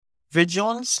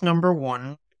Vigilance number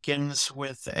 1 begins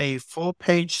with a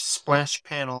full-page splash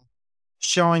panel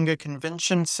showing a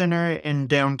convention center in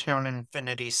downtown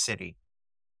Infinity City.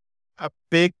 A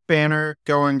big banner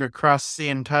going across the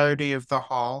entirety of the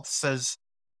hall says,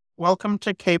 "Welcome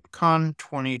to CapeCon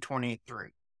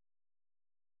 2023.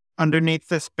 Underneath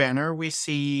this banner, we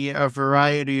see a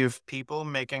variety of people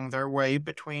making their way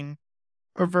between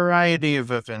a variety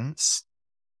of events,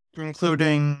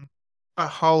 including a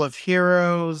Hall of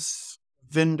Heroes,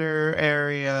 vendor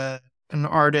area, an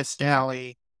artist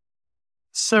alley,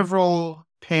 several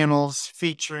panels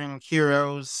featuring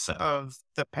heroes of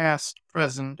the past,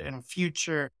 present, and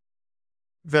future,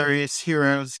 various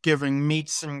heroes giving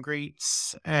meets and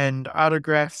greets and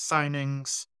autograph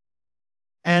signings,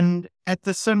 and at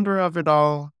the center of it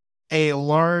all, a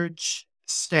large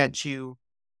statue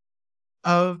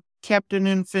of Captain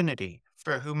Infinity,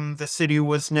 for whom the city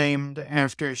was named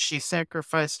after she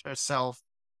sacrificed herself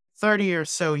 30 or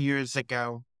so years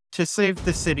ago to save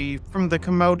the city from the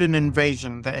Commodan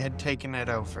invasion that had taken it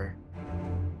over.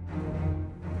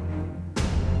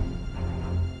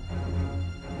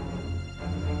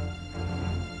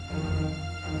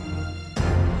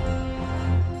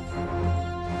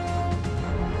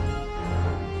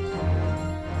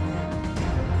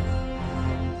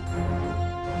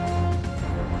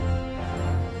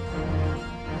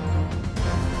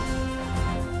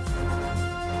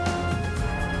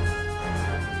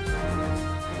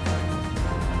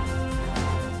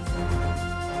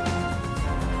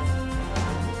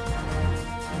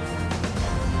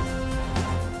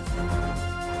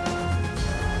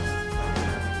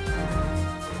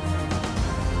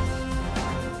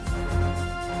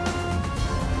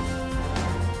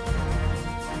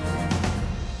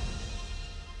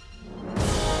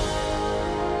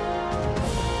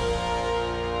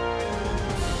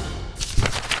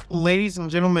 Ladies and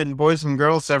gentlemen, boys and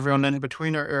girls, everyone in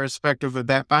between or irrespective of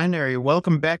that binary,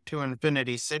 welcome back to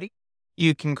Infinity City.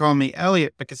 You can call me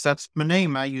Elliot because that's my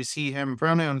name. I use he, him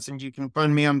pronouns, and you can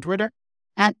find me on Twitter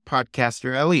at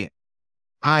Podcaster Elliot.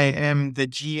 I am the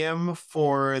GM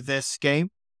for this game,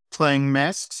 playing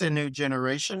Masks: A New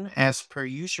Generation, as per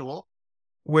usual,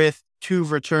 with 2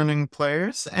 returning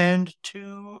players and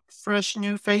 2 fresh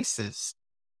new faces.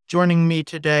 Joining me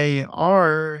today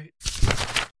are...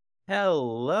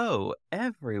 Hello,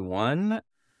 everyone.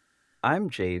 I'm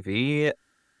JV,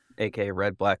 aka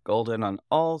Red Black Golden on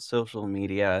all social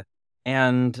media,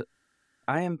 and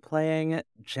I am playing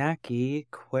Jackie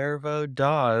Cuervo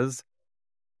Dawes,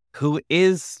 who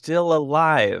is still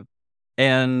alive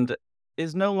and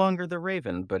is no longer the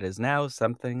Raven, but is now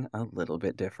something a little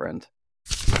bit different.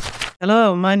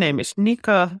 Hello, my name is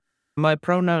Nika. My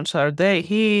pronouns are they,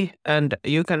 he, and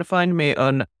you can find me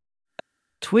on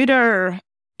Twitter,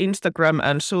 Instagram,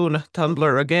 and soon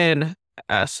Tumblr again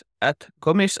as at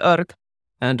Comisarc.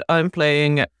 And I'm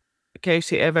playing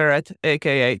Casey Everett,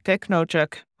 aka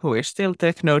Technojack, who is still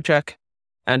Technojack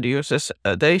and uses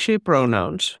they, she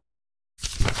pronouns.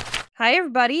 Hi,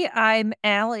 everybody. I'm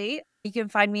Allie. You can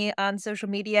find me on social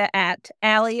media at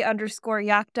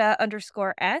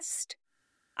Allie_Yakta_est.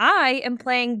 I am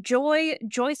playing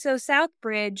Joyso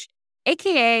Southbridge,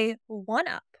 aka One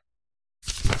Up.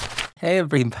 Hey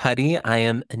everybody, I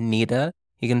am Anita.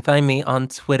 You can find me on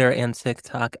Twitter and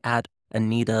TikTok at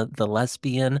Anita the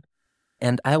Lesbian,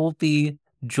 and I will be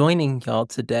joining y'all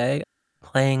today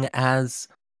playing as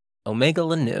Omega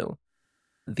Lanu,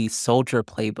 the Soldier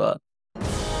Playbook.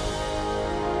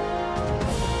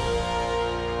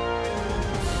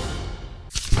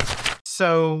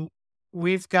 So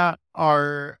we've got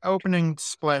our opening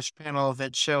splash panel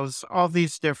that shows all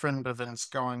these different events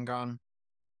going on.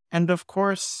 And of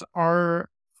course, our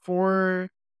 4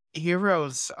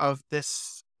 heroes of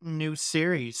this new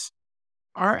series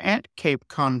are at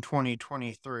CapeCon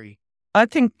 2023. I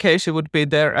think Casey would be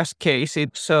there as Casey,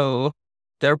 so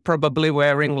they're probably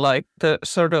wearing like the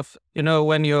sort of,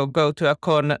 when you go to a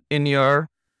con in your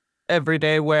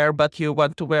everyday wear, but you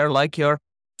want to wear like your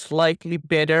slightly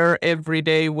better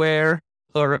everyday wear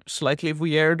or slightly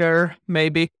weirder,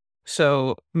 maybe.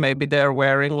 So maybe they're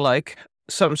wearing like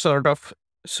some sort of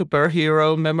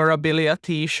superhero memorabilia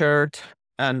t-shirt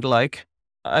and like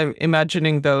I'm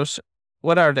imagining those,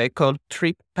 what are they called,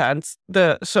 trip pants,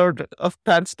 the sort of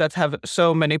pants that have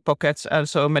so many pockets and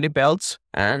so many belts,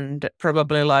 and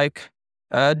probably like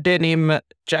a denim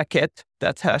jacket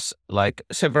that has like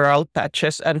several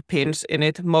patches and pins in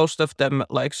it, most of them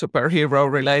like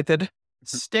superhero related.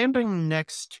 Standing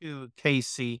next to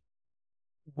Casey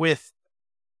with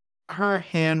her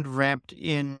hand wrapped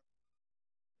in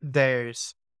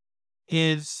theirs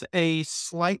is a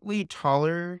slightly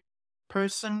taller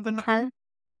person than her.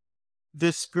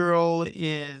 This girl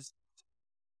is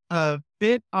a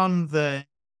bit on the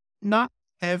not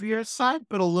heavier side,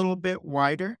 but a little bit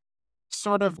wider.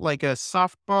 Sort of like a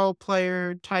softball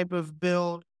player type of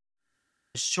build.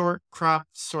 Short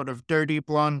cropped, sort of dirty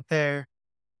blonde hair.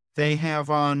 They have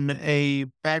on a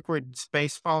backwards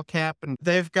baseball cap, and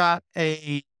they've got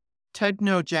a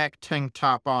Techno Jack tank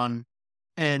top on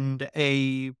and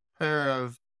a pair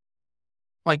of,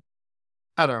 like,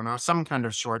 I don't know, some kind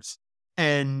of shorts,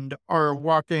 and are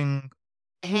walking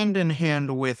hand in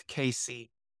hand with Casey.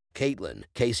 Caitlin,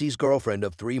 Casey's girlfriend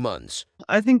of 3 months.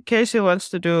 I think Casey wants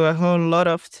to do a whole lot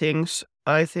of things.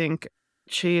 I think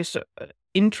she's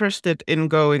interested in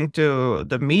going to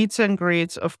the meets and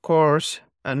greets, of course,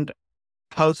 and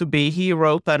how to be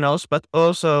hero panels, but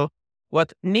also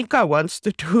what Nika wants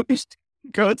to do is to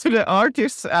go to the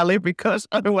artist's alley because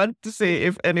I want to see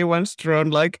if anyone's drawn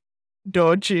like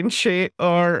doujinshi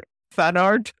or fan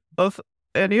art of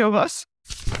any of us.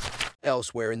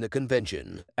 Elsewhere in the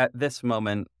convention. At this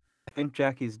moment, I think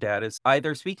Jackie's dad is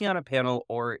either speaking on a panel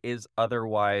or is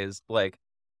otherwise, like,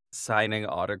 signing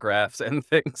autographs and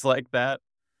things like that.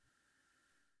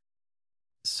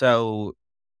 So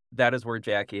that is where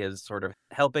Jackie is sort of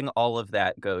helping all of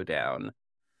that go down.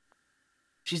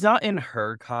 She's not in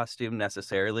her costume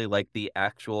necessarily, like the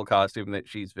actual costume that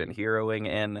she's been heroing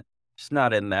in. She's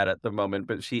not in that at the moment,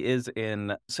 but she is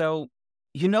in. So,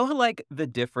 you know, like the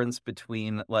difference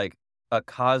between like a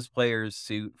cosplayer's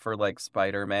suit for like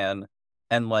Spider-Man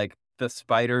and like the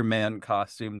Spider-Man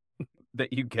costume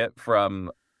that you get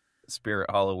from Spirit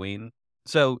Halloween.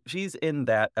 So she's in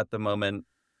that at the moment.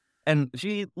 And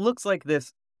she looks like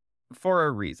this for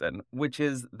a reason, which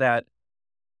is that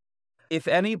if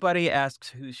anybody asks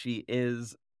who she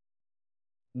is,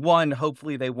 one,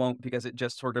 hopefully they won't, because it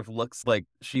just sort of looks like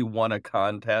she won a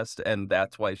contest and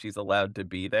that's why she's allowed to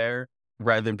be there,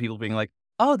 rather than people being like,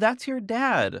 oh, that's your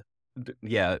dad.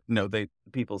 Yeah, no,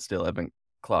 people still haven't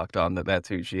clocked on that that's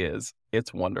who she is.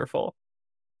 It's wonderful.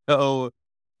 So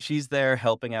she's there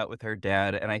helping out with her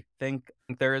dad, and I think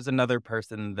there is another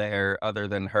person there other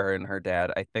than her and her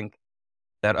dad. I think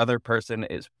that other person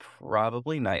is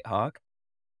probably Nighthawk,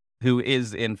 who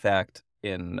is, in fact,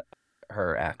 in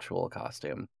her actual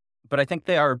costume. But I think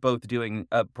they are both doing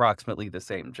approximately the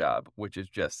same job, which is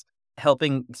just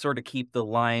helping sort of keep the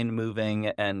line moving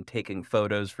and taking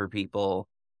photos for people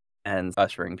and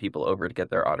ushering people over to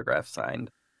get their autographs signed.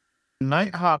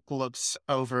 Nighthawk looks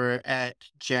over at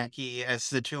Jackie as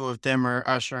the two of them are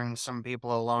ushering some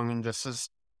people along and just says,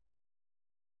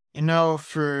 you know,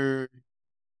 for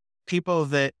people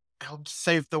that helped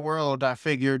save the world, I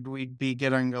figured we'd be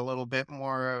getting a little bit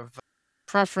more of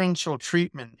preferential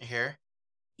treatment here.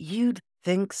 You'd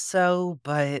think so,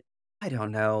 but I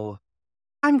don't know.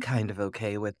 I'm kind of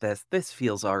okay with this. This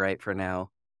feels all right for now.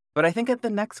 But I think at the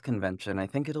next convention, I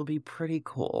think it'll be pretty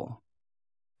cool.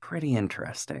 Pretty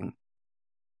interesting.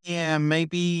 Yeah,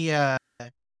 maybe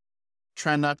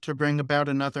try not to bring about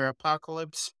another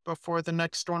apocalypse before the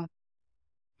next one.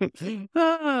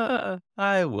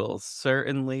 I will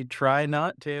certainly try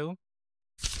not to.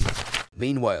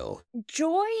 Meanwhile,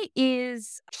 Joy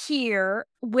is here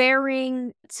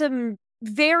wearing some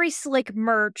very slick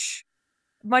merch,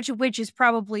 much of which is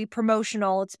probably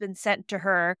promotional. It's been sent to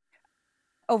her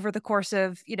over the course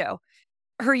of,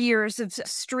 her years of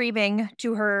streaming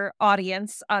to her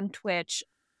audience on Twitch.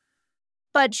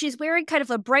 But she's wearing kind of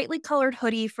a brightly colored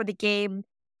hoodie for the game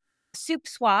Soup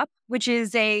Swap, which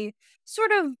is a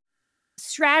sort of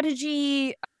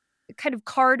strategy, kind of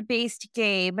card-based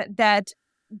game that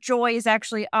Joy is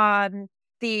actually on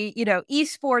the,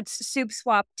 esports Soup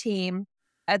Swap team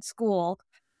at school.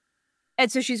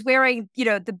 And so she's wearing,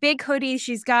 the big hoodie.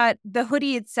 She's got the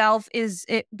hoodie itself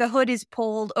the hood is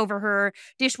pulled over her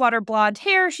dishwater blonde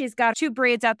hair. She's got 2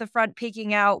 braids at the front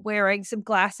peeking out, wearing some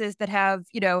glasses that have,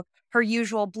 her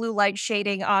usual blue light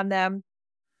shading on them.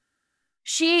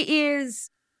 She is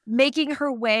making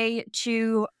her way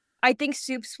to, I think,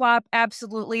 Soup Swap.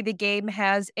 Absolutely. The game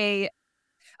has a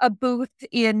booth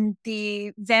in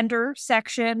the vendor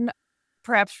section,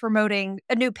 perhaps promoting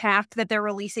a new pack that they're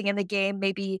releasing in the game,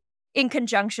 maybe in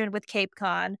conjunction with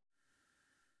CapeCon.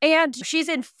 And she's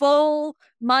in full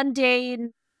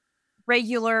mundane,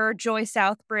 regular Joy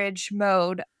Southbridge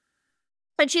mode.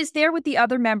 And she's there with the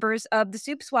other members of the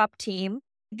Soup Swap team.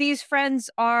 These friends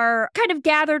are kind of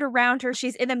gathered around her.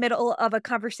 She's in the middle of a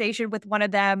conversation with one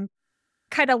of them,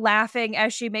 kind of laughing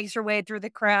as she makes her way through the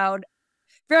crowd,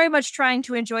 very much trying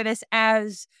to enjoy this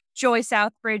as Joy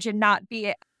Southbridge and not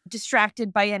be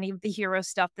distracted by any of the hero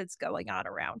stuff that's going on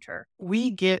around her.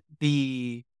 We get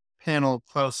the panel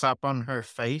close up on her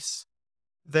face,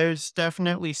 There's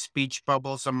definitely speech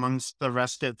bubbles amongst the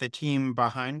rest of the team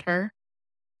behind her,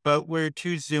 but we're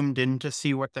too zoomed in to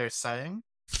see what they're saying.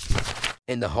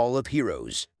 In the Hall of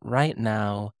Heroes, Right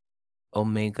now,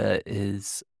 Omega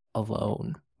is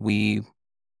alone. We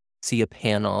see a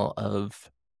panel of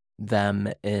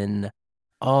them in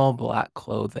all black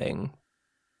clothing,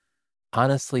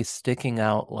 honestly sticking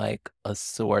out like a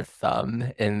sore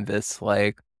thumb in this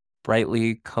like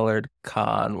brightly colored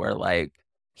con where like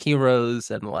heroes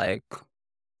and like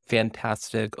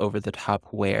fantastic over the top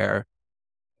wear.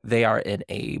 They are in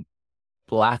a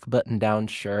black button down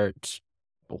shirt,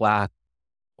 black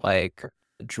like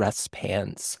dress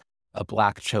pants, a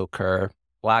black choker,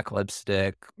 black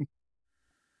lipstick.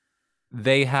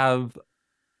 They have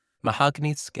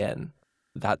mahogany skin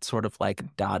that's sort of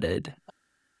like dotted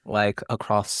like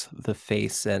across the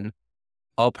face and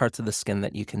all parts of the skin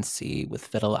that you can see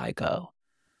with vitiligo.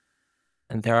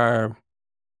 And there are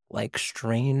like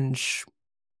strange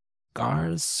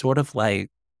scars, sort of like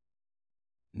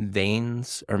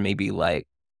veins or maybe like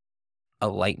a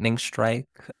lightning strike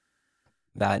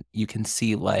that you can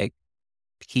see like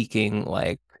peeking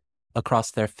like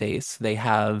across their face. They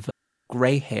have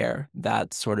gray hair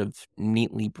that's sort of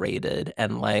neatly braided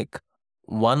and like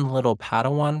one little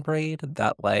Padawan braid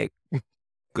that like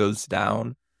goes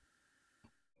down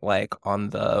like on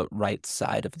the right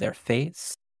side of their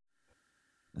face.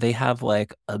 They have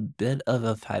like a bit of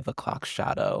a 5 o'clock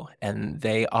shadow and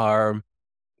they are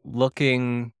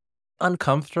looking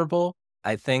uncomfortable.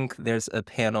 I think there's a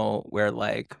panel where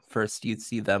like first you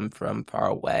see them from far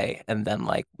away and then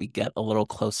like we get a little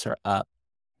closer up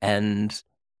and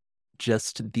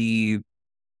just the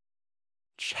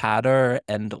chatter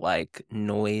and like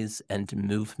noise and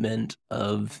movement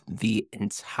of the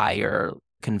entire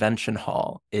convention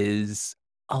hall is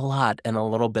a lot and a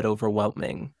little bit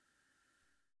overwhelming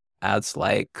as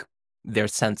like their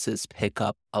senses pick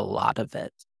up a lot of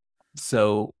it.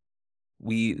 So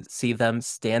we see them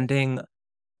standing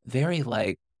very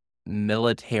like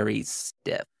military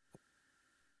stiff.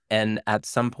 And at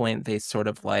some point they sort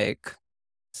of like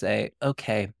say,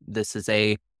 okay, this is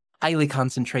a highly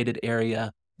concentrated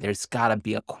area. There's gotta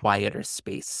be a quieter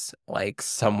space, like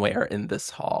somewhere in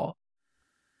this hall.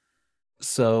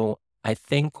 So I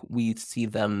think we see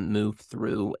them move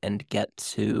through and get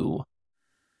to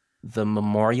the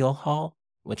memorial hall,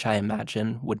 which I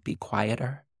imagine would be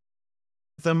quieter.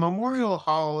 The Memorial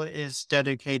Hall is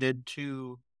dedicated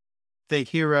to the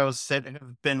heroes that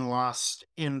have been lost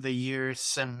in the years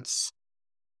since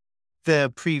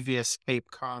the previous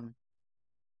CapeCon.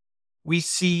 We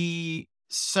see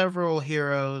several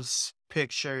heroes'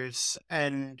 pictures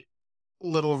and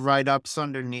little write ups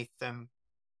underneath them.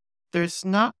 There's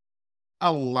not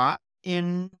a lot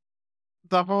in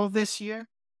the hall this year,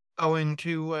 owing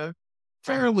to a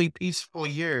fairly peaceful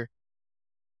year,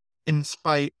 in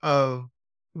spite of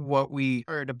what we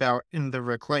heard about in the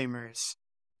Reclaimers.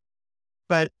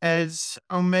 But as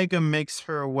Omega makes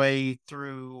her way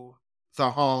through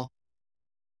the hall,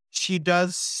 she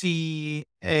does see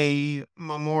a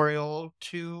memorial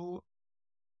to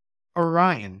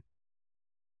Orion.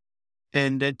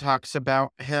 And it talks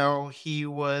about how he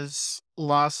was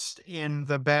lost in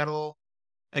the battle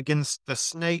against the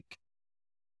snake,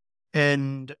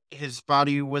 and his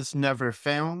body was never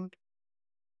found.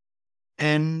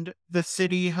 And the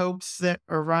city hopes that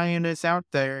Orion is out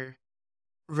there,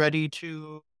 ready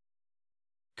to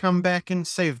come back and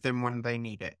save them when they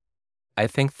need it. I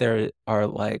think there are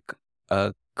like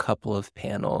a couple of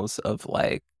panels of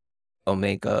like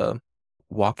Omega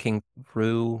walking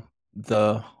through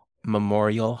the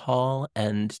memorial hall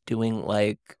and doing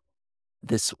like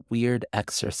this weird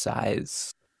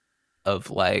exercise of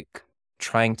like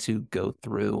trying to go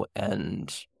through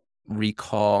and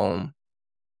recall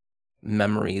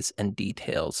memories and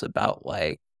details about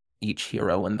like each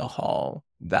hero in the hall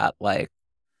that like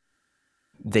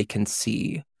they can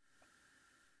see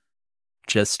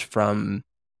just from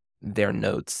their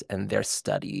notes and their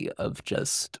study of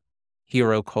just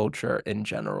hero culture in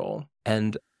general.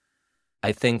 And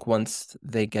I think once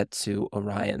they get to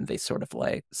Orion, they sort of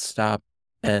like stop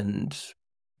and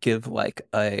give like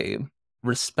a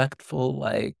respectful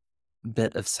like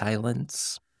bit of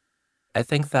silence. I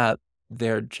think that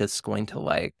they're just going to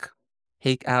like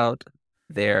take out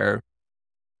their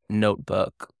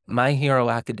notebook. My Hero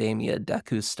Academia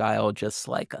Deku style, just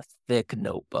like a thick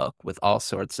notebook with all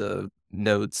sorts of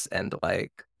notes and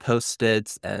like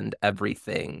post-its and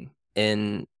everything.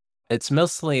 It's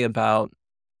mostly about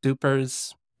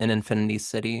supers in Infinity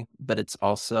City, but it's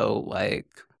also like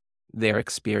their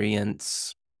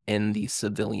experience in the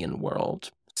civilian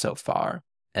world so far.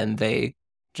 And they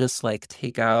just like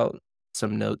take out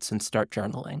some notes and start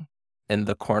journaling in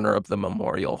the corner of the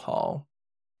memorial hall.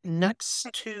 Next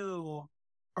to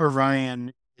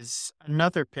Orion is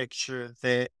another picture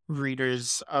that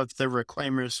readers of the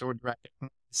Reclaimers would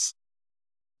recognize.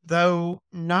 Though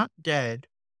not dead,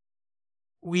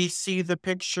 we see the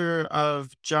picture of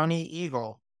Johnny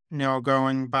Eagle, now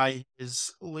going by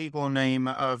his legal name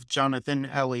of Jonathan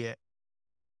Elliott.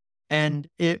 And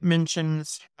it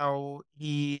mentions how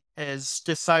he has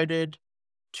decided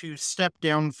to step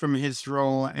down from his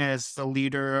role as the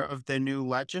leader of the New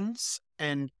Legends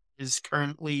and is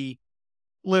currently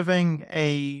living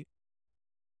a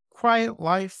quiet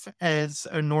life as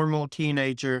a normal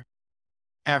teenager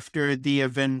after the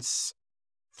events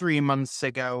 3 months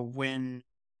ago when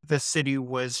the city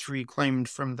was reclaimed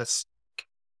from the snake.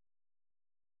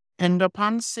 And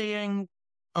upon seeing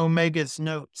Omega's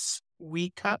notes, we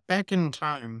cut back in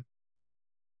time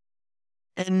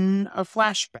in a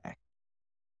flashback.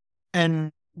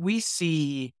 And we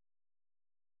see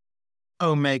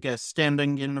Omega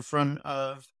standing in front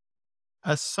of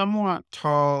a somewhat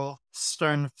tall,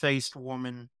 stern-faced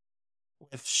woman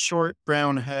with short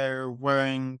brown hair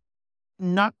wearing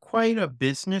not quite a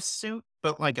business suit,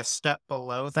 but like a step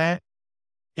below that,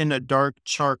 in a dark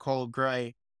charcoal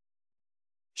gray.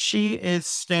 She is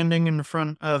standing in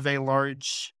front of a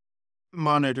large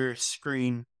monitor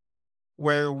screen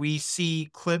where we see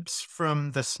clips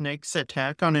from the snake's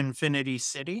attack on Infinity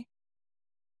City.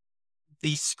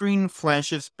 The screen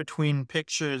flashes between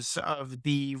pictures of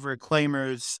the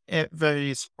Reclaimers at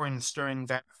various points during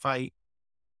that fight.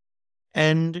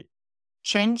 And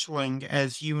Changeling,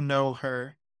 as you know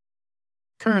her,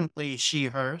 currently she,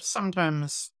 her,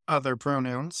 sometimes other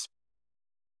pronouns,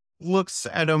 looks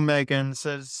at Omega and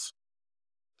says,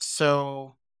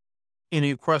 "So,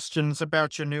 any questions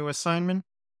about your new assignment?"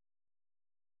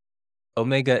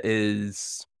 Omega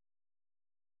is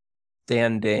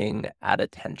standing at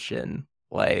attention,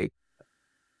 like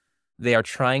they are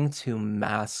trying to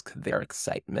mask their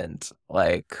excitement.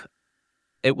 Like,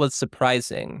 it was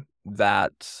surprising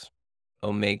that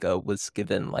Omega was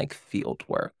given like field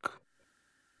work,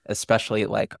 especially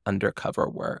like undercover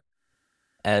work.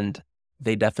 And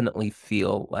they definitely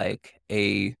feel like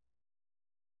a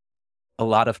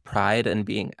lot of pride in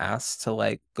being asked to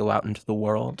like go out into the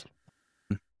world.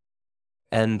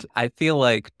 And I feel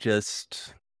like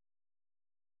just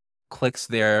clicks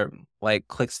their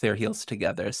heels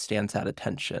together, stands at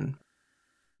attention,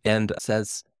 and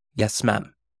says, "Yes,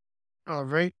 ma'am." All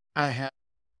right, I have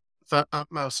the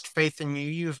utmost faith in you.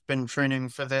 You've been training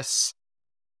for this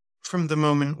from the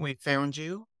moment we found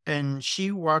you. And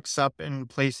she walks up and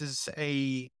places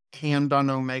a hand on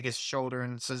Omega's shoulder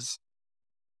and says,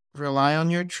 "Rely on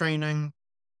your training,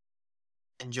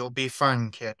 and you'll be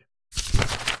fine, kid."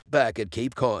 Back at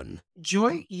CapeCon.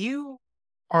 Joy, you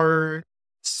are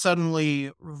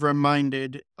suddenly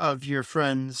reminded of your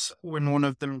friends when one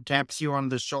of them taps you on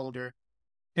the shoulder,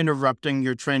 interrupting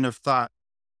your train of thought.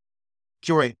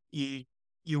 "Joy, you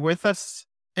with us?"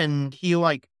 And he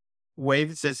like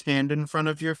waves his hand in front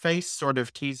of your face, sort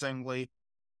of teasingly.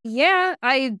 Yeah,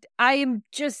 I am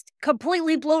just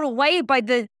completely blown away by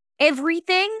the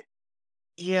everything.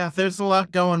 Yeah, there's a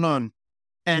lot going on.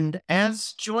 And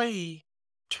as Joy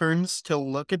turns to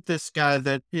look at this guy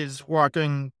that is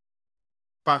walking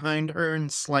behind her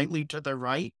and slightly to the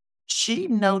right, she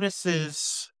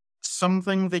notices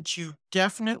something that you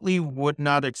definitely would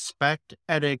not expect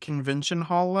at a convention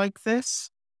hall like this.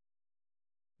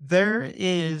 There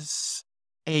is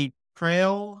a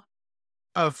trail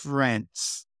of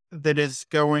rents that is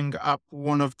going up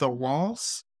one of the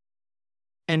walls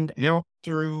and out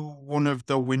through one of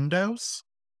the windows.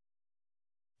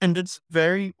 And it's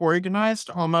very organized,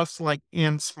 almost like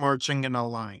ants marching in a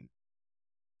line.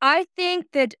 I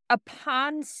think that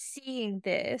upon seeing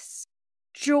this,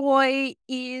 Joy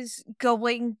is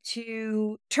going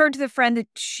to turn to the friend that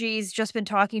she's just been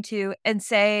talking to and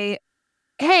say,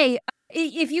 "Hey,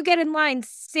 if you get in line,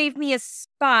 save me a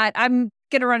spot. I'm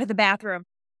going to run to the bathroom."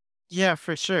 Yeah,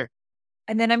 for sure.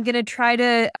 And then I'm going to try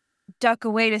to duck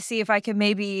away to see if I can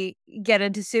maybe get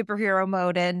into superhero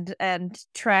mode and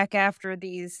track after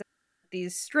these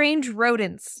strange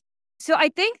rodents. So I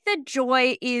think that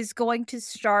Joy is going to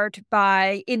start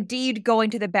by indeed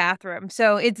going to the bathroom.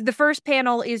 So it's the first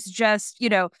panel is just,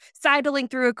 sidling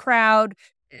through a crowd,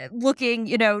 looking,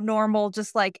 normal,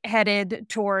 just like headed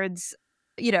towards,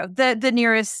 the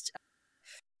nearest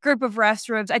group of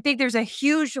restrooms. I think there's a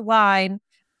huge line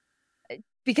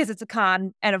because it's a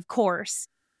con, and of course.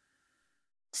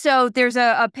 So there's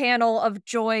a panel of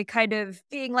Joy kind of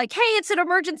being like, "Hey, it's an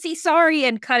emergency, sorry,"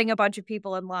 and cutting a bunch of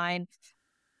people in line.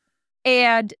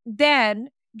 And then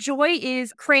Joy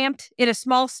is cramped in a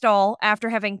small stall after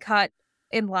having cut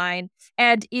in line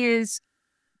and is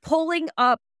pulling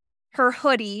up her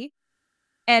hoodie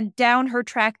and down her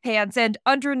track pants. And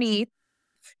underneath,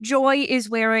 Joy is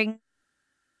wearing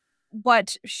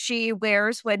what she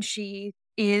wears when she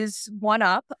is one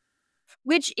up,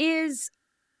 which is,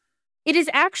 it is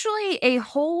actually a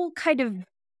whole kind of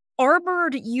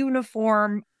armored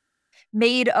uniform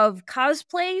made of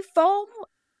cosplay foam.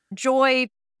 Joy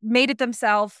made it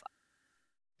themselves,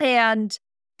 and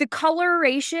the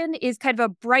coloration is kind of a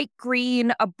bright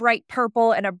green, a bright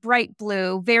purple, and a bright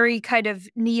blue, very kind of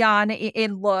neon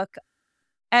in look.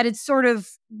 And it's sort of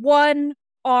one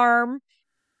arm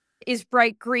is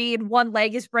bright green, one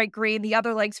leg is bright green, the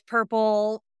other leg's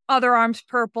purple, other arm's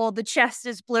purple, the chest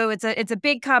is blue. It's a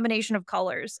big combination of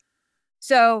colors.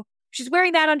 So she's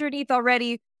wearing that underneath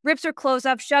already, rips her clothes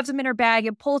up, shoves them in her bag,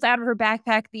 and pulls out of her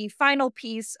backpack the final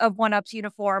piece of One Up's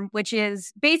uniform, which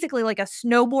is basically like a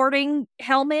snowboarding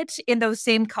helmet in those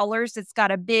same colors. It's got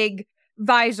a big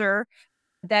visor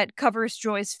that covers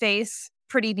Joy's face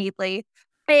pretty neatly,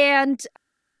 and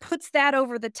puts that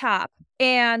over the top.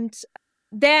 And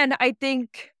then I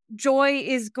think Joy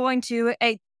is going to,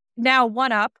 now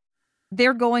One Up,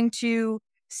 they're going to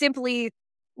simply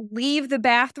leave the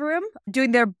bathroom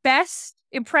doing their best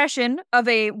impression of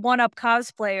a one-up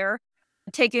cosplayer,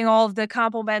 taking all of the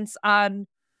compliments on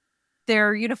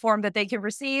their uniform that they can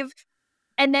receive,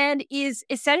 and then is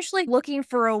essentially looking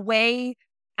for a way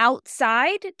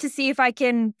outside to see if I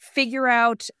can figure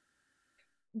out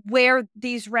where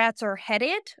these rats are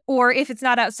headed, or if it's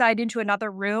not outside, into another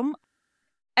room.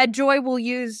 And Joy will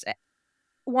use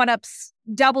One-Up's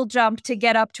double jump to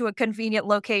get up to a convenient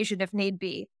location if need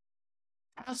be.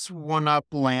 As One Up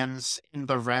lands in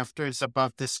the rafters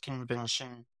above this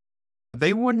convention,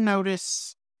 they would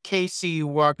notice Casey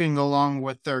walking along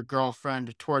with their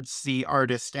girlfriend towards the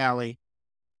artist alley.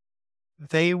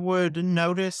 They would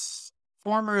notice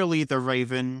formerly the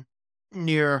Raven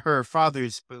near her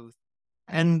father's booth,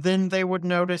 and then they would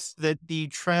notice that the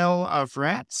trail of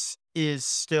rats is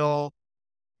still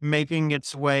making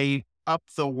its way up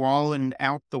the wall and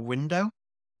out the window.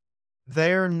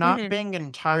 They're not being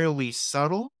entirely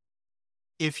subtle.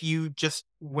 If you just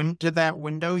went to that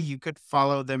window, you could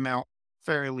follow them out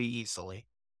fairly easily.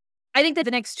 I think that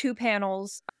the next two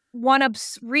panels, One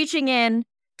Up's reaching in,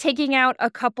 taking out a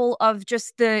couple of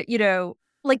just the,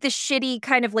 like the shitty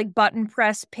kind of like button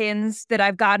press pins that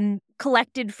I've gotten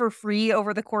collected for free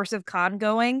over the course of con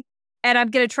going. And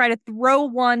I'm going to try to throw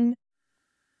one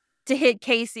to hit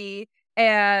Casey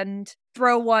and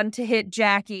throw one to hit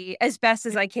Jackie as best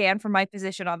as I can from my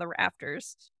position on the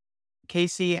rafters.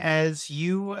 Casey, as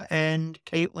you and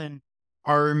Caitlin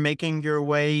are making your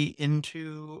way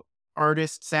into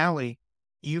Artist's Alley,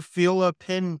 you feel a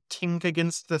pin tink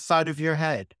against the side of your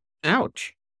head.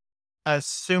 Ouch.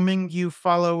 Assuming you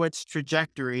follow its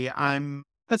trajectory, I'm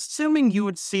assuming you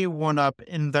would see One Up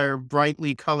in their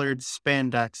brightly colored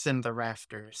spandex in the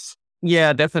rafters.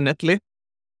 Yeah, definitely.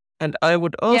 And I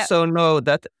would also know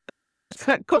that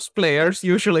cosplayers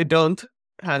usually don't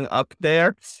hang up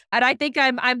there. And I think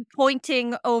I'm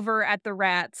pointing over at the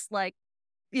rats, like,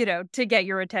 to get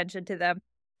your attention to them.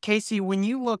 Casey, when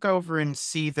you look over and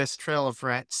see this trail of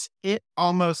rats, it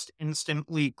almost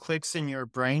instantly clicks in your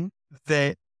brain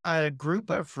that a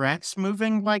group of rats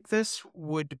moving like this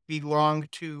would belong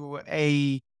to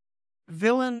a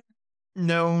villain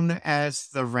known as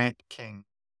the Rat King,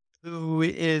 who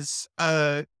is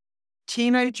a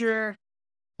teenager,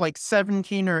 like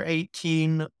 17 or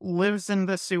 18, lives in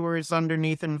the sewers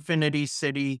underneath Infinity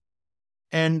City,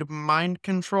 and mind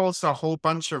controls a whole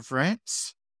bunch of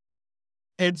rats.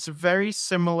 It's very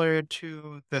similar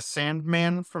to the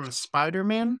Sandman from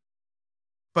Spider-Man,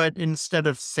 but instead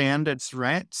of sand, it's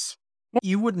rats.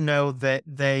 You would know that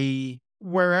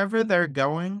wherever they're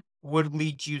going, would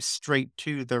lead you straight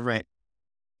to the rat.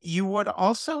 You would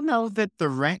also know that the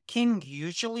Rat King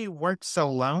usually works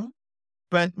alone,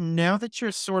 but now that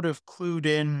you're sort of clued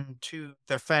in to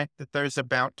the fact that there's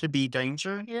about to be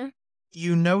danger here,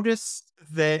 you notice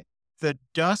that the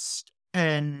dust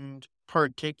and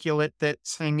particulate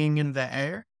that's hanging in the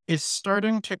air is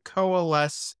starting to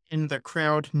coalesce in the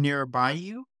crowd nearby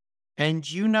you, and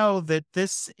you know that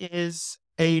this is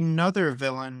another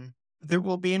villain that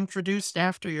will be introduced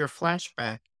after your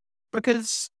flashback,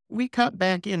 because we cut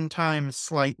back in time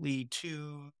slightly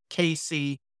to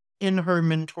Casey in her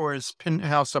mentor's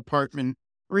penthouse apartment,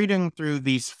 reading through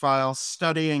these files,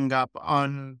 studying up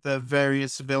on the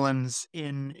various villains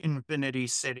in Infinity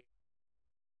City.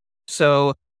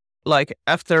 So, like,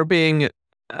 after being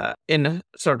in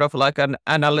sort of like an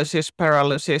analysis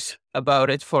paralysis about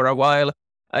it for a while,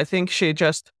 I think she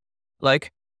just,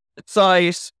 like,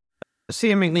 sighs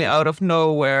seemingly out of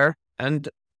nowhere and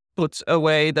puts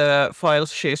away the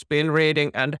files she's been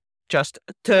reading and just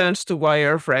turns to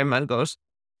Wireframe and goes,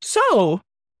 "So,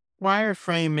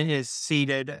 Wireframe is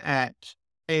seated at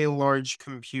a large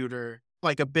computer,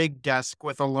 like a big desk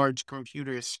with a large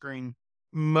computer screen.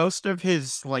 Most of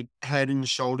his head and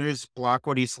shoulders block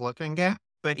what he's looking at,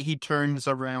 but he turns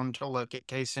around to look at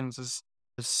Casey and says,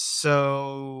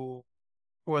 "So,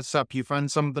 what's up? You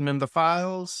find something in the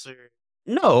files?" Or...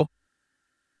 no.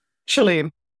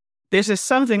 Actually, this is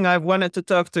something I've wanted to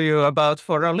talk to you about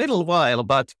for a little while,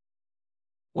 but,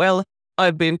 well,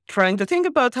 I've been trying to think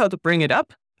about how to bring it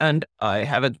up, and I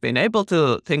haven't been able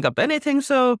to think up anything,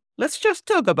 so let's just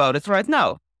talk about it right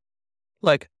now.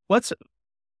 Like, what's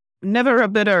never a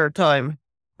better time,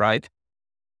 right?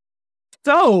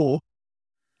 So,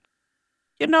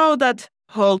 you know that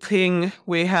whole thing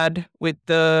we had with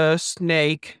the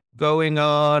snake going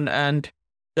on and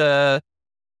the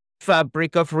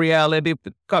fabric of reality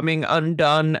coming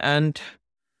undone and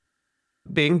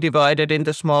being divided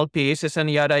into small pieces and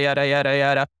yada yada yada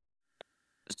yada.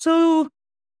 So,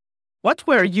 what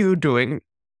were you doing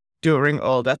during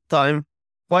all that time?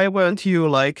 Why weren't you,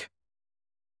 like,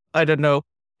 I don't know,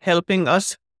 helping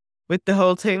us with the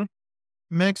whole thing?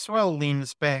 Maxwell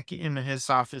leans back in his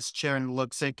office chair and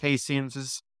looks at Casey and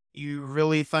says, "You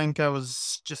really think I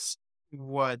was just,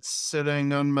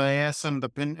 sitting on my ass in the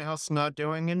penthouse not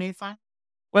doing anything?"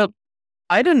 Well,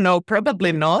 I don't know,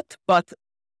 probably not, but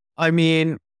I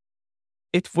mean,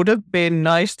 it would have been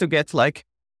nice to get, like,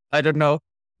 I don't know,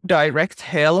 direct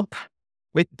help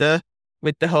with the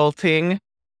whole thing.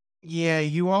 Yeah,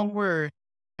 you all were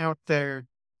out there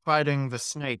fighting the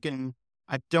snake, and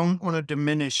I don't want to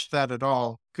diminish that at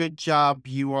all. Good job,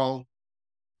 you all.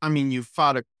 I mean, you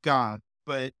fought a god,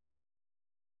 but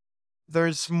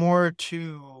there's more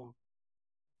to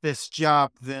this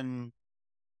job than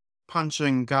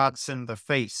punching gods in the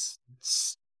face.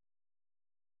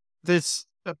 There's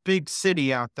a big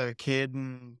city out there, kid,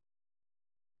 and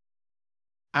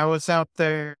I was out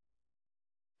there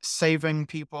saving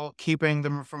people, keeping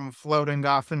them from floating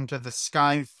off into the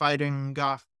sky, fighting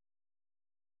off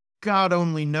God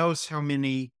only knows how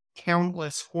many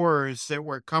countless horrors that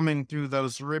were coming through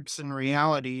those rips in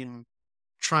reality and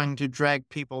trying to drag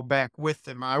people back with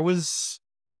them. I was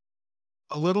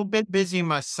a little bit busy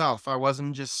myself. I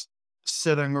wasn't just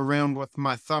sitting around with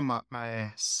my thumb up my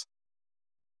ass.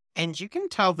 And you can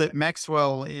tell that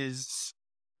Maxwell is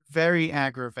very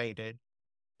aggravated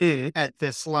at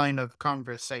this line of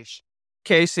conversation.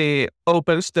 Casey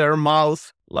opens their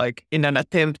mouth, like, in an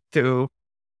attempt to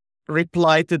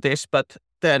reply to this, but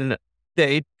then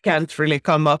they can't really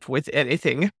come up with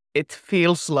anything. It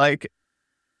feels like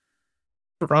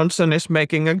Bronson is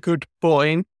making a good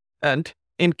point, and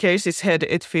in Casey's head,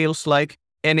 it feels like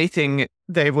anything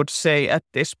they would say at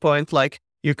this point, like,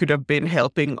 you could have been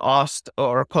helping us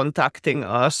or contacting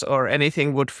us, or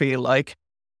anything would feel like,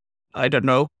 I don't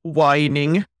know,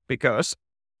 whining, because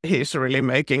he's really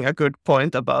making a good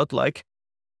point about, like,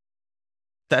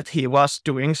 that he was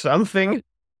doing something.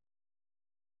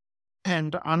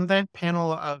 And on that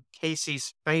panel of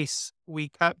Casey's face, we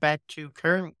cut back to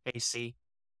current Casey,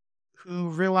 who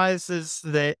realizes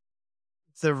that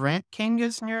the Rat King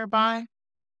is nearby,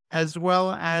 as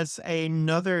well as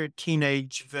another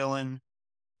teenage villain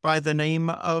by the name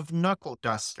of Knuckle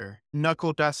Duster.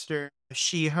 Knuckle Duster,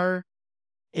 she, her,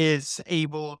 is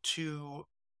able to,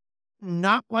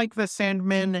 not like the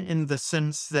Sandmen in the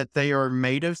sense that they are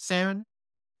made of sand,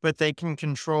 but they can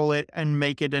control it and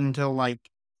make it into, like,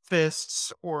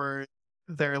 fists or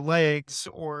their legs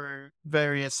or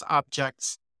various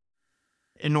objects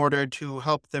in order to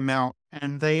help them out.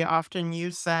 And they often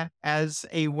use that as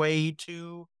a way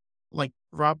to, like,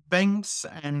 rob banks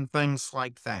and things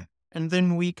like that. And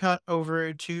then we cut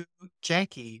over to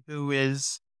Jackie, who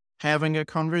is having a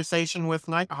conversation with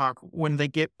Nighthawk when they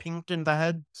get pinked in the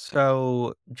head.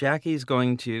 So Jackie's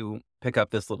going to pick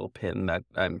up this little pin that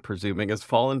I'm presuming has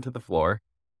fallen to the floor,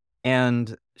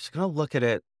 and she's going to look at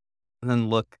it and then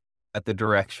look at the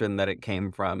direction that it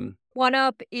came from. One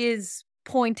Up is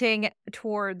pointing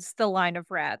towards the line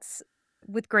of rats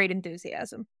with great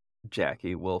enthusiasm.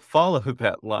 Jackie will follow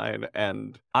that line,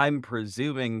 and I'm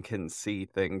presuming can see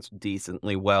things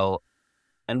decently well,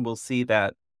 and we'll see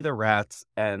that the rats,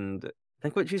 and I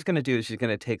think what she's going to do is she's going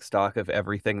to take stock of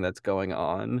everything that's going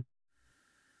on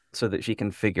so that she can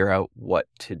figure out what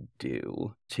to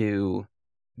do to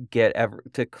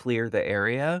to clear the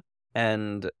area,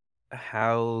 and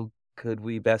how could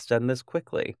we best end this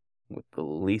quickly with the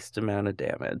least amount of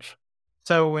damage.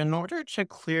 So, in order to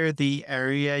clear the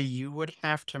area, you would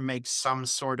have to make some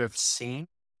sort of scene,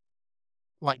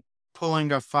 like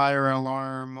pulling a fire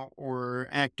alarm or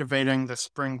activating the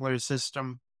sprinkler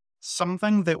system.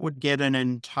 Something that would get an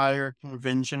entire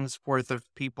convention's worth of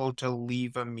people to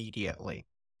leave immediately.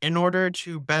 In order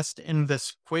to best end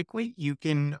this quickly, you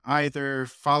can either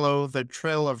follow the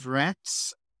trail of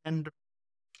rats and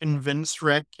convince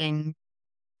Rat King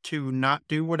to not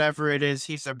do whatever it is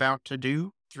he's about to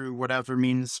do through whatever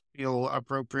means feel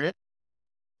appropriate,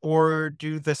 or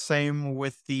do the same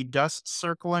with the dust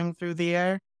circling through the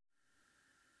air,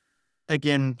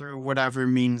 again through whatever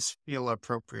means feel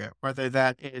appropriate, whether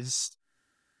that is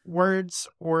words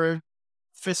or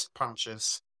fist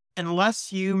punches.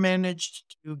 Unless you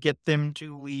managed to get them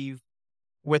to leave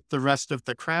with the rest of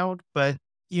the crowd, but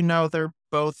they're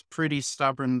both pretty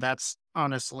stubborn. That's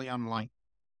honestly unlikely.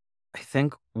 I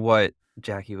think what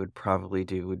Jackie would probably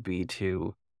do would be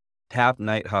to tap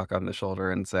Nighthawk on the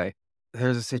shoulder and say,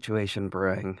 "There's a situation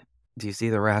brewing. Do you see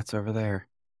the rats over there?"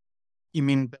 You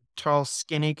mean the tall,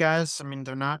 skinny guys? I mean,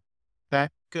 they're not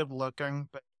that good looking,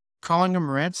 but calling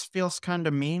them rats feels kind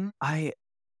of mean.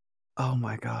 Oh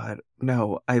my god.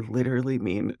 No, I literally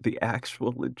mean the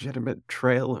actual legitimate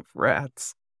trail of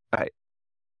rats. I,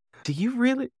 did you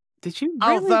really think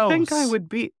I those. would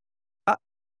be, I,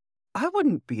 I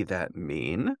wouldn't be that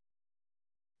mean.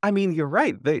 I mean, you're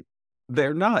right.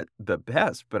 They're not the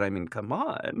best, but I mean, come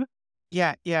on.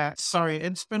 Yeah, sorry,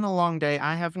 it's been a long day.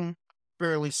 I haven't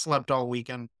barely slept all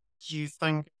weekend. Do you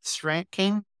think it's Rat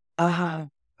King? I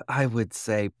would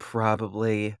say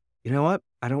probably, you know what?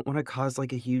 I don't want to cause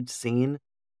like a huge scene.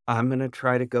 I'm going to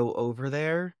try to go over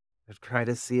there, try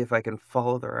to see if I can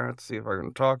follow the rat, see if I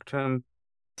can talk to him.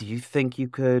 Do you think you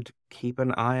could keep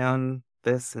an eye on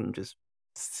this and just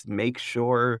make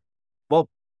sure? Well,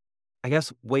 I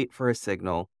guess wait for a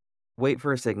signal. Wait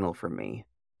for a signal from me.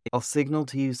 I'll signal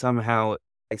to you somehow.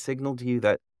 I signal to you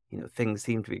that, things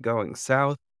seem to be going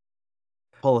south.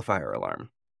 Pull a fire alarm.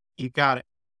 You got it.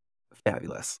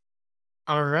 Fabulous.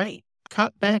 All right.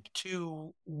 Cut back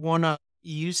to one up.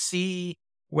 You see,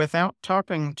 without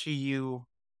talking to you,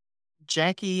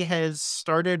 Jackie has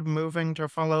started moving to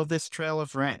follow this trail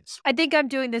of rats. I think I'm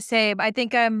doing the same. I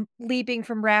think I'm leaping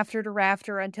from rafter to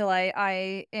rafter until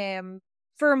I am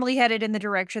firmly headed in the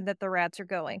direction that the rats are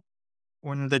going.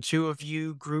 When the two of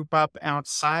you group up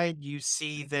outside, you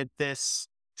see that this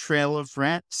trail of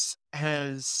rats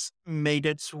has made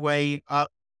its way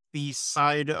up the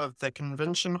side of the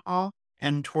convention hall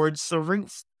and towards the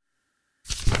roof.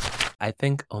 I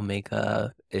think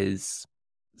Omega is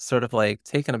sort of like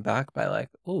taken aback by like,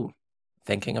 ooh,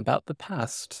 thinking about the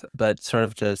past, but sort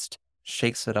of just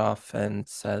shakes it off and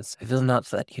says, I will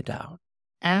not let you down.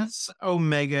 As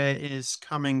Omega is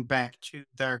coming back to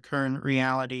their current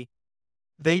reality,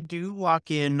 they do lock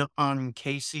in on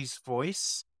Casey's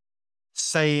voice,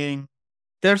 saying,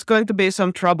 There's going to be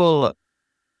some trouble.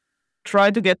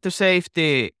 Try to get to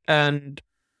safety and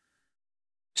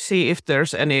see if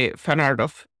there's any fan art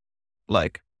of,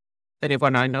 like,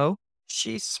 anyone I know.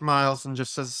 She smiles and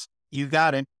just says, "You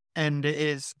got it," and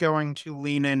is going to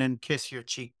lean in and kiss your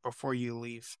cheek before you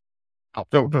leave. As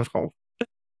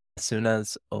soon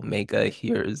as Omega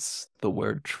hears the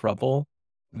word trouble,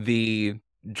 the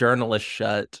journal is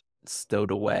shut,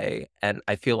 stowed away, and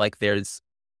I feel like there's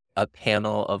a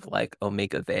panel of like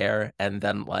Omega there, and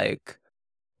then like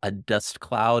a dust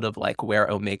cloud of like where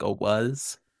Omega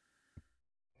was.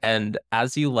 And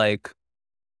as you like,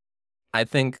 I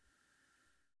think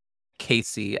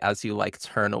Casey, as you like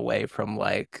turn away from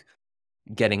like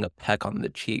getting a peck on the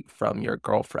cheek from your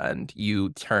girlfriend, you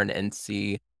turn and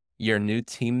see your new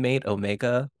teammate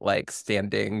Omega like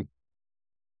standing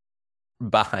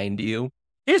behind you.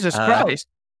 Jesus Christ.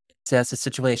 So that's the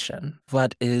situation.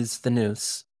 What is the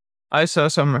news? I saw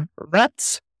some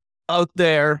rats out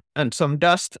there and some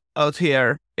dust out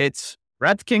here. It's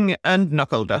Rat King and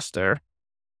Knuckle Duster.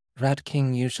 Rat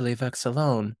King usually works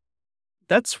alone.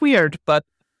 That's weird, but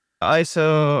I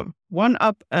saw one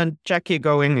up and Jackie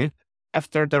going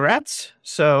after the rats,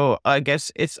 so I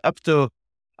guess it's up to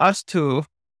us to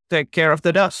take care of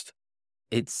the dust.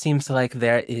 It seems like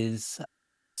there is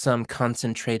some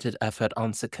concentrated effort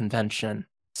on the convention.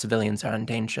 Civilians are in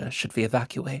danger. Should we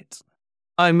evacuate?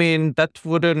 I mean, that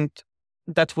wouldn't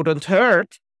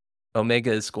hurt.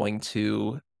 Omega is going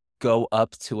to go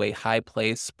up to a high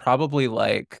place, probably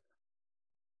like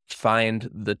find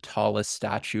the tallest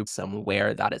statue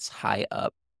somewhere that is high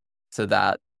up so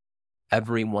that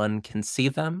everyone can see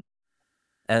them.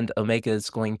 And Omega is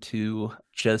going to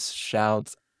just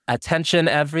shout, "Attention,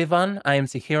 everyone. I am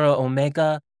the hero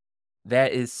Omega. There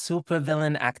is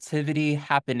supervillain activity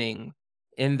happening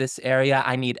in this area.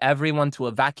 I need everyone to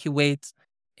evacuate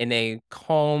in a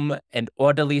calm and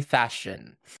orderly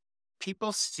fashion.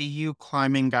 People see you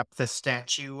climbing up the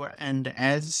statue, and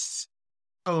as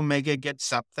Omega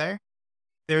gets up there,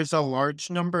 there's a large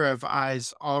number of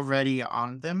eyes already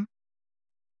on them.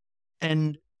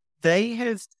 And they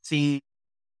have seen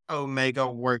Omega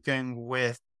working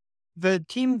with the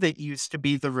team that used to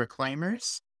be the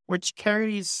Reclaimers, which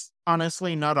carries,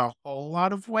 honestly, not a whole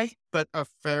lot of weight, but a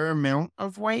fair amount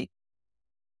of weight.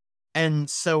 And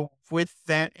so, with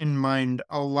that in mind,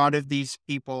 a lot of these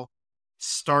people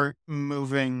start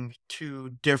moving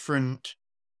to different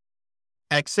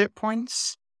exit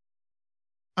points.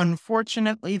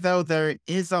 Unfortunately, though, there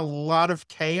is a lot of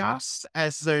chaos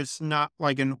as there's not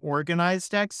like an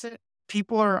organized exit.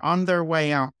 People are on their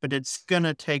way out, but it's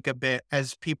gonna take a bit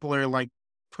as people are like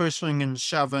pushing and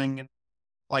shoving and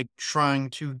like trying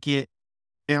to get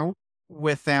out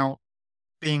without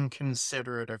being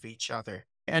considerate of each other.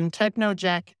 And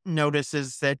Technojack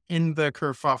notices that in the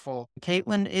kerfuffle,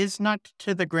 Caitlin is knocked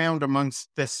to the ground amongst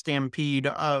the stampede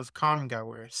of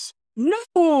congoers.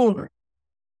 No!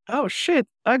 Oh shit,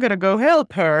 I gotta go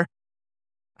help her.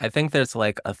 I think there's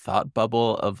like a thought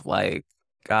bubble of like,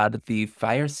 God, the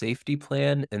fire safety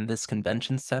plan in this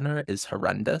convention center is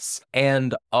horrendous.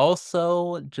 And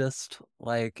also just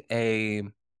like a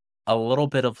little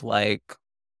bit of like,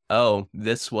 oh,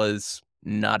 this was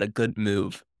not a good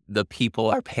move. The people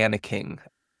are panicking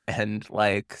and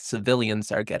like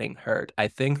civilians are getting hurt. I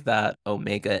think that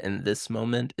Omega in this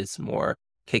moment is more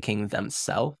kicking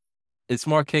themselves. It's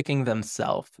more kicking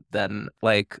themselves than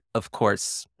like, of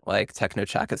course, like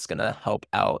Technochak is gonna help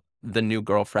out the new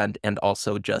girlfriend and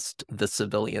also just the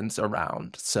civilians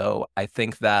around. So I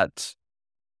think that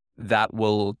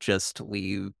will just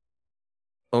leave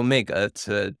Omega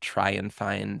to try and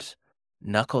find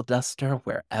Knuckle Duster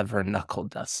wherever Knuckle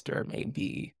Duster may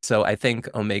be. So I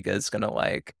think Omega is gonna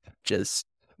like just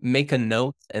make a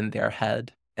note in their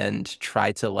head and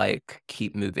try to like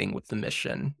keep moving with the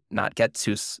mission, not get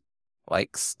too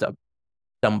like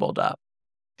stumbled up.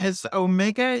 As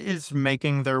Omega is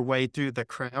making their way through the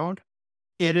crowd,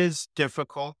 it is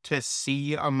difficult to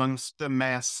see amongst the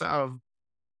mass of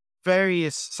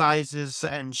various sizes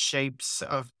and shapes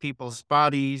of people's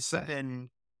bodies and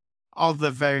all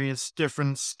the various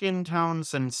different skin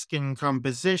tones and skin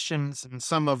compositions, and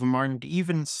some of them aren't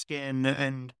even skin,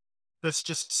 and there's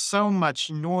just so much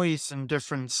noise and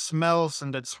different smells,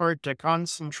 and it's hard to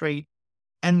concentrate.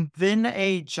 And then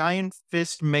a giant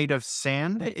fist made of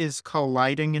sand is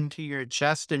colliding into your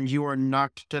chest, and you are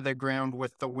knocked to the ground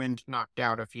with the wind knocked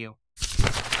out of you.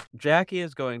 Jackie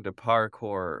is going to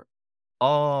parkour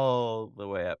all the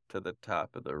way up to the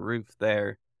top of the roof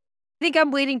there. I think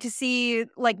I'm waiting to see,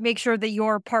 like, make sure that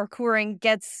your parkouring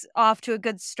gets off to a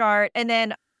good start. And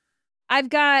then I've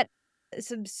got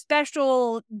some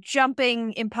special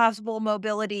jumping impossible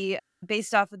mobility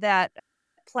based off of that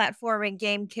platforming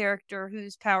game character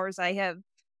whose powers I have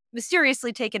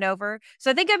mysteriously taken over. So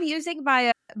I think I'm using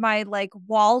my like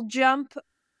wall jump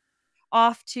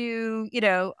off to,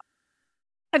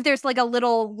 if there's like a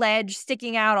little ledge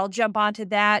sticking out, I'll jump onto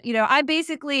that.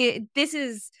 This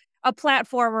is a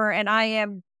platformer and I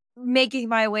am making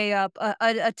my way up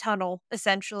a tunnel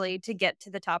essentially to get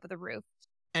to the top of the roof.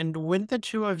 And when the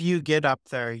two of you get up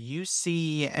there, you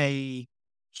see a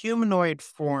humanoid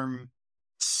form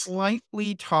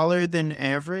slightly taller than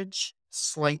average,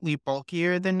 slightly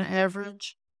bulkier than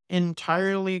average,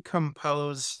 entirely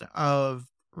composed of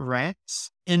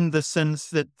rats, in the sense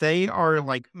that they are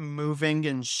like moving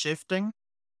and shifting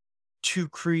to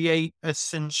create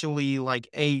essentially like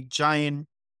a giant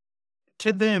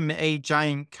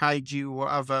kaiju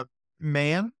of a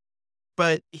man,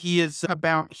 but he is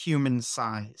about human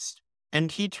sized.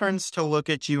 And he turns to look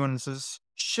at you and says,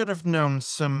 "Should have known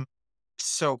some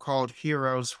so-called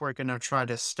heroes were gonna try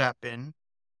to step in."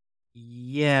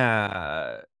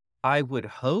 Yeah, I would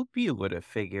hope you would have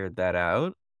figured that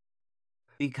out,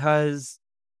 because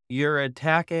you're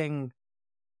attacking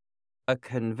a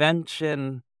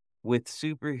convention with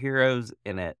superheroes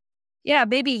in it. Yeah,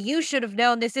 maybe you should have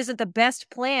known this isn't the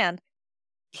best plan.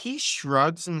 He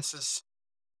shrugs and says,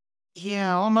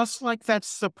 "Yeah, almost like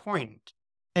that's the point."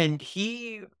 And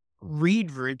he,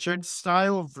 Reed Richards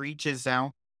style, reaches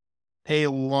out a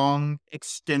long,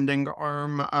 extending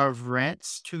arm of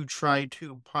rats to try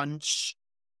to punch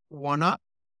One Up.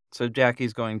 So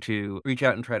Jackie's going to reach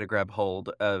out and try to grab hold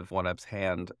of One Up's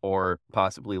hand or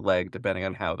possibly leg, depending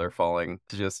on how they're falling,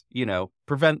 to just,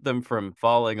 prevent them from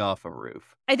falling off a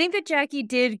roof. I think that Jackie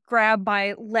did grab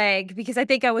my leg because I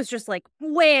think I was just like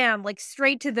wham, like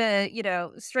straight to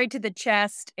the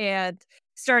chest and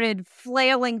started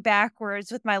flailing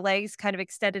backwards with my legs kind of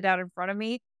extended out in front of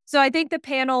me. So I think the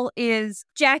panel is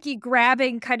Jackie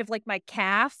grabbing kind of like my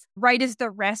calf right as the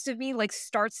rest of me like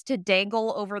starts to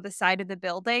dangle over the side of the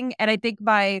building. And I think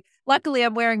luckily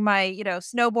I'm wearing my,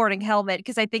 snowboarding helmet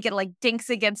because I think it like dinks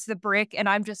against the brick and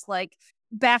I'm just like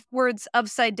backwards,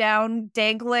 upside down,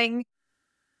 dangling.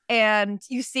 And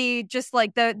you see just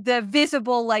like the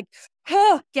visible like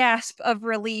gasp of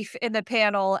relief in the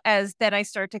panel as then I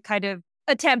start to kind of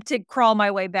attempt to crawl my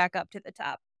way back up to the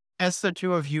top. As the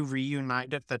two of you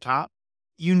reunite at the top,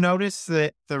 you notice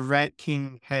that the Rat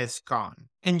King has gone.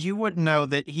 And you would know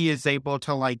that he is able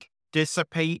to, like,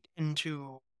 dissipate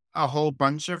into a whole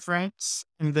bunch of rats,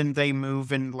 and then they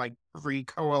move and, like,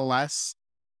 recoalesce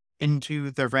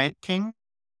into the Rat King.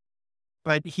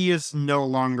 But he is no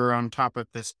longer on top of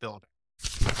this building.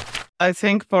 I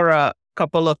think for a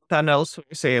couple of panels,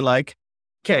 we see like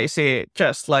Casey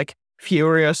just like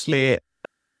furiously,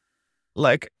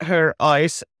 like her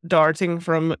eyes darting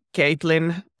from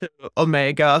Caitlin to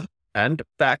Omega and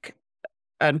back,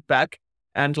 and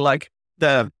like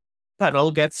the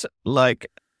panel gets like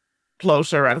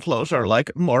closer and closer,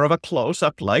 like more of a close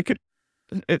up, like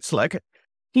it's like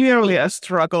clearly a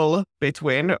struggle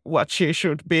between what she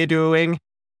should be doing.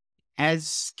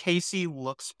 As Casey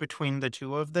looks between the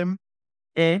two of them,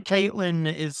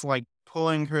 Caitlin is, like,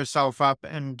 pulling herself up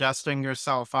and dusting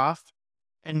herself off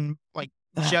and, like,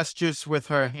 gestures with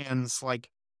her hands like,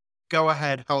 go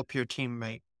ahead, help your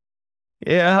teammate.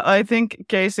 Yeah, I think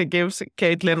Casey gives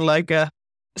Caitlin like a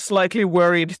slightly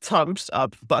worried thumbs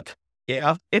up, but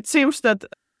yeah, it seems that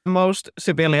most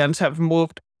civilians have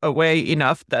moved away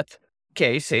enough that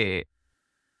Casey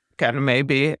can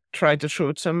maybe try to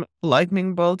shoot some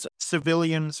lightning bolts.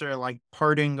 Civilians are, like,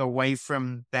 parting away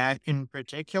from that in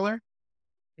particular.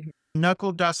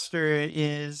 Knuckle Duster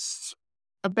is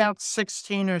about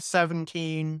 16 or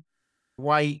 17,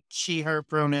 white, she, her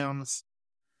pronouns,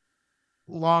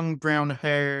 long brown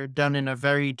hair done in a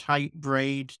very tight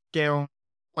braid down,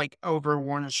 like, over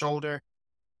one shoulder,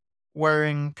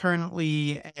 wearing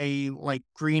currently a, like,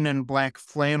 green and black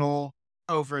flannel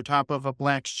over top of a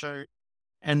black shirt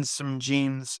and some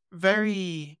jeans.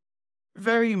 Very,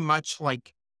 very much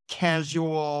like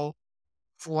casual,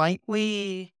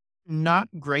 slightly not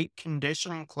great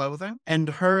condition clothing, and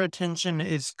her attention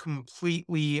is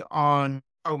completely on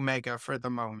Omega for the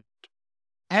moment.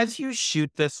 As you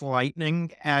shoot this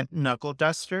lightning at Knuckle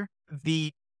Duster,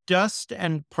 the dust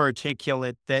and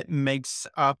particulate that makes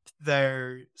up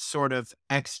their sort of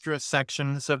extra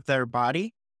sections of their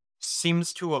body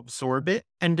seems to absorb it,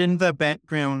 and in the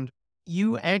background,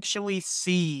 you actually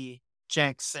see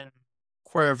Jackson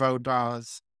Cuervo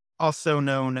Dawes, also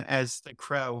known as the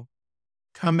Crow,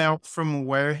 come out from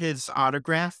where his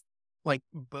autograph, like,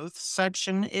 booth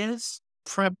section is,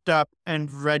 prepped up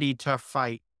and ready to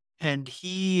fight. And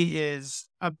he is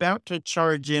about to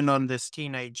charge in on this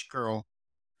teenage girl.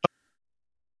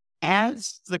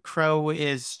 As the Crow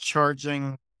is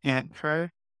charging at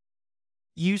her,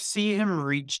 you see him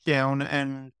reach down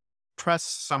and press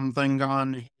something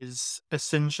on his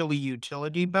essentially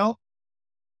utility belt,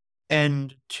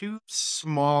 and two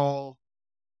small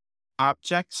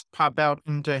objects pop out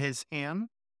into his hand.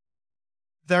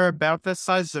 They're about the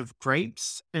size of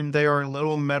grapes, and they are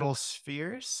little metal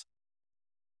spheres.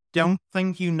 Don't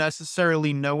think you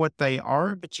necessarily know what they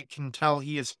are, but you can tell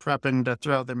he is prepping to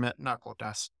throw them at Knuckle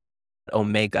Dust.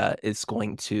 Omega is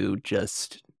going to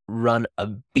just run a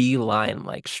beeline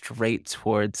like straight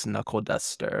towards Knuckle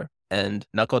Duster. And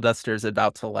Knuckle Duster is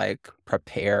about to like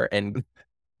prepare and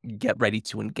get ready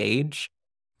to engage.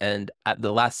 And at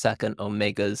the last second,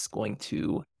 Omega's going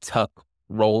to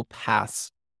roll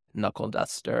past Knuckle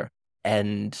Duster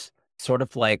and sort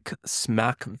of like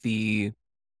smack the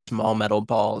small metal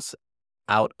balls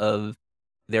out of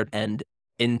their end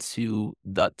into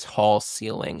the tall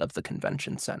ceiling of the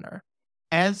convention center.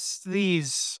 As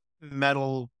these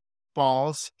metal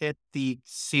balls hit the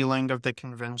ceiling of the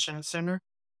convention center,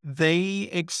 they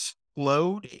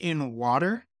explode in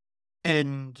water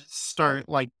and start,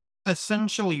 like,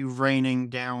 essentially raining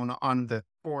down on the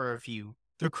four of you.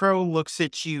 The Crow looks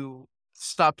at you,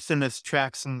 stops in his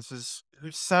tracks, and says,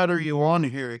 whose side are you on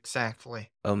here exactly?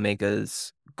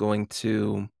 Omega's going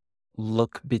to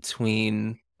look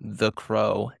between the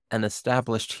Crow, an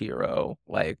established hero,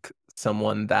 like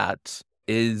someone that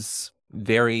is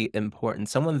very important,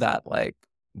 someone that like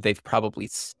they've probably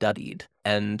studied,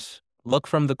 and look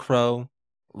from the Crow,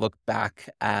 look back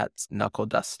at Knuckle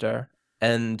Duster,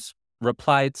 and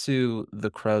reply to the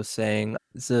Crow saying,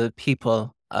 the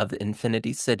people of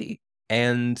Infinity City.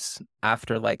 And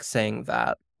after like saying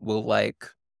that, will like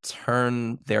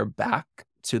turn their back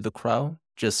to the Crow,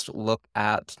 just look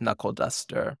at Knuckle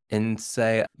Duster and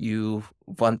say, you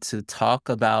want to talk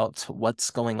about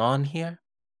what's going on here?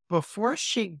 Before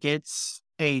she gets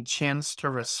a chance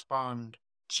to respond,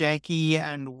 Jackie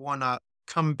and 1-Up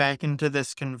come back into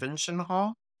this convention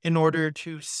hall in order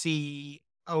to see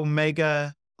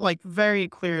Omega, like, very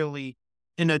clearly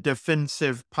in a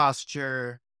defensive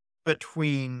posture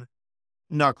between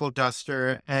Knuckle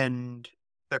Duster and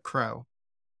the Crow.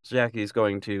 Jackie's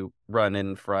going to run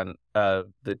in front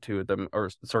of the two of them, or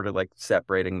sort of like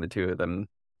separating the two of them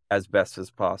as best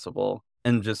as possible,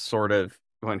 and just sort of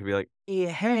going to be like,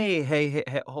 hey,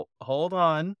 hold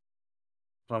on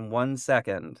 1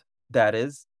 second. That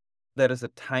is a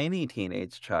tiny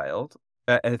teenage child.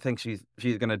 I think she's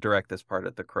going to direct this part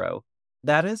at the Crow.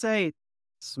 That is a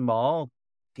small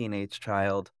teenage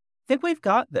child. I think we've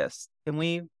got this. Can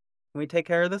we take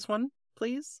care of this one,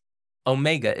 please?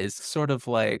 Omega is sort of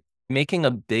like making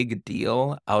a big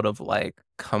deal out of like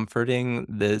comforting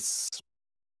this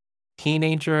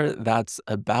teenager that's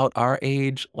about our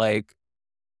age. Like,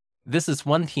 this is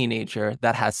one teenager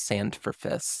that has sand for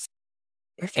fists.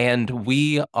 And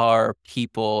we are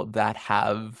people that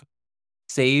have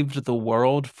saved the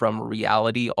world from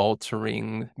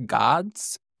reality-altering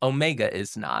gods. Omega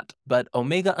is not, but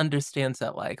Omega understands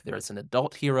that, like, there's an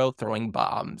adult hero throwing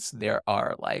bombs. There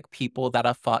are, like, people that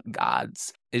have fought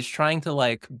gods. Is trying to,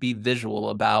 like, be visual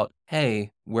about,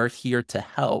 hey, we're here to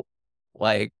help.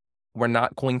 Like, we're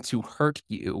not going to hurt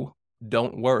you.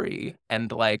 Don't worry.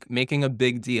 And, like, making a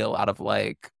big deal out of,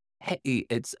 like, hey,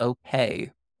 it's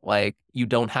okay. Like, you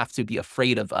don't have to be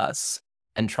afraid of us.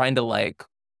 And trying to, like,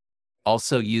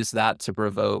 also use that to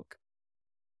provoke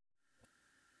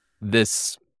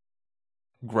this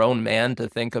grown man to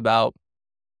think about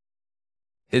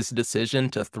his decision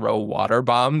to throw water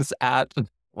bombs at,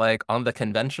 like, on the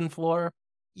convention floor.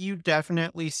 You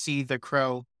definitely see the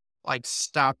Crow, like,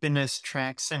 stop in his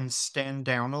tracks and stand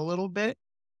down a little bit,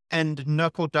 and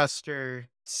Knuckle Duster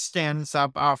stands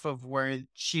up off of where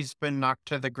she's been knocked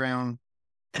to the ground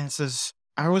and says,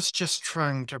 I was just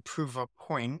trying to prove a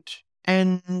point,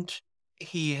 and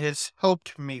he has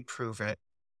helped me prove it.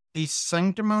 These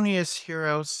sanctimonious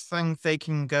heroes think they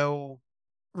can go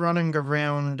running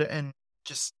around and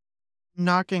just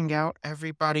knocking out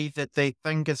everybody that they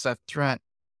think is a threat.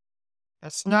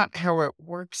 That's not how it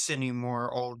works anymore,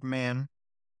 old man.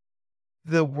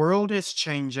 The world is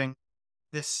changing.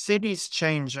 The city's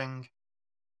changing.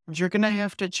 You're gonna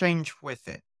have to change with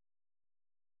it.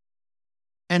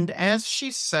 And as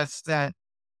she says that,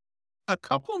 a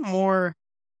couple more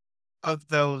of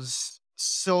those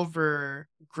silver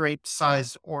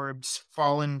grape-sized orbs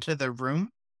fall into the room.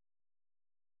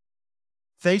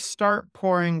 They start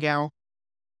pouring out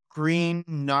green,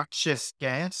 noxious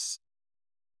gas.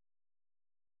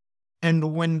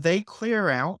 And when they clear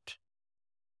out,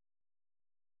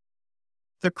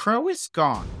 the Crow is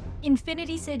gone.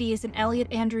 Infinity City is an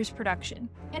Elliot Andrews production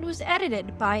and was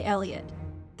edited by Elliot.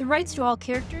 The rights to all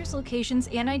characters, locations,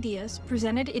 and ideas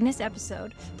presented in this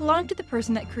episode belong to the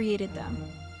person that created them.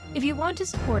 If you want to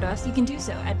support us, you can do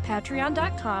so at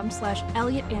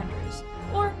patreon.com/ElliotAndrews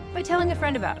or by telling a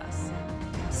friend about us.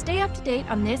 Stay up to date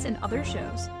on this and other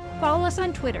shows. Follow us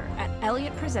on Twitter at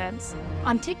Elliot Presents,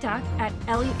 on TikTok at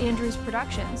Elliot Andrews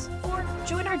Productions, or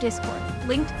join our Discord,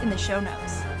 linked in the show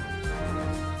notes.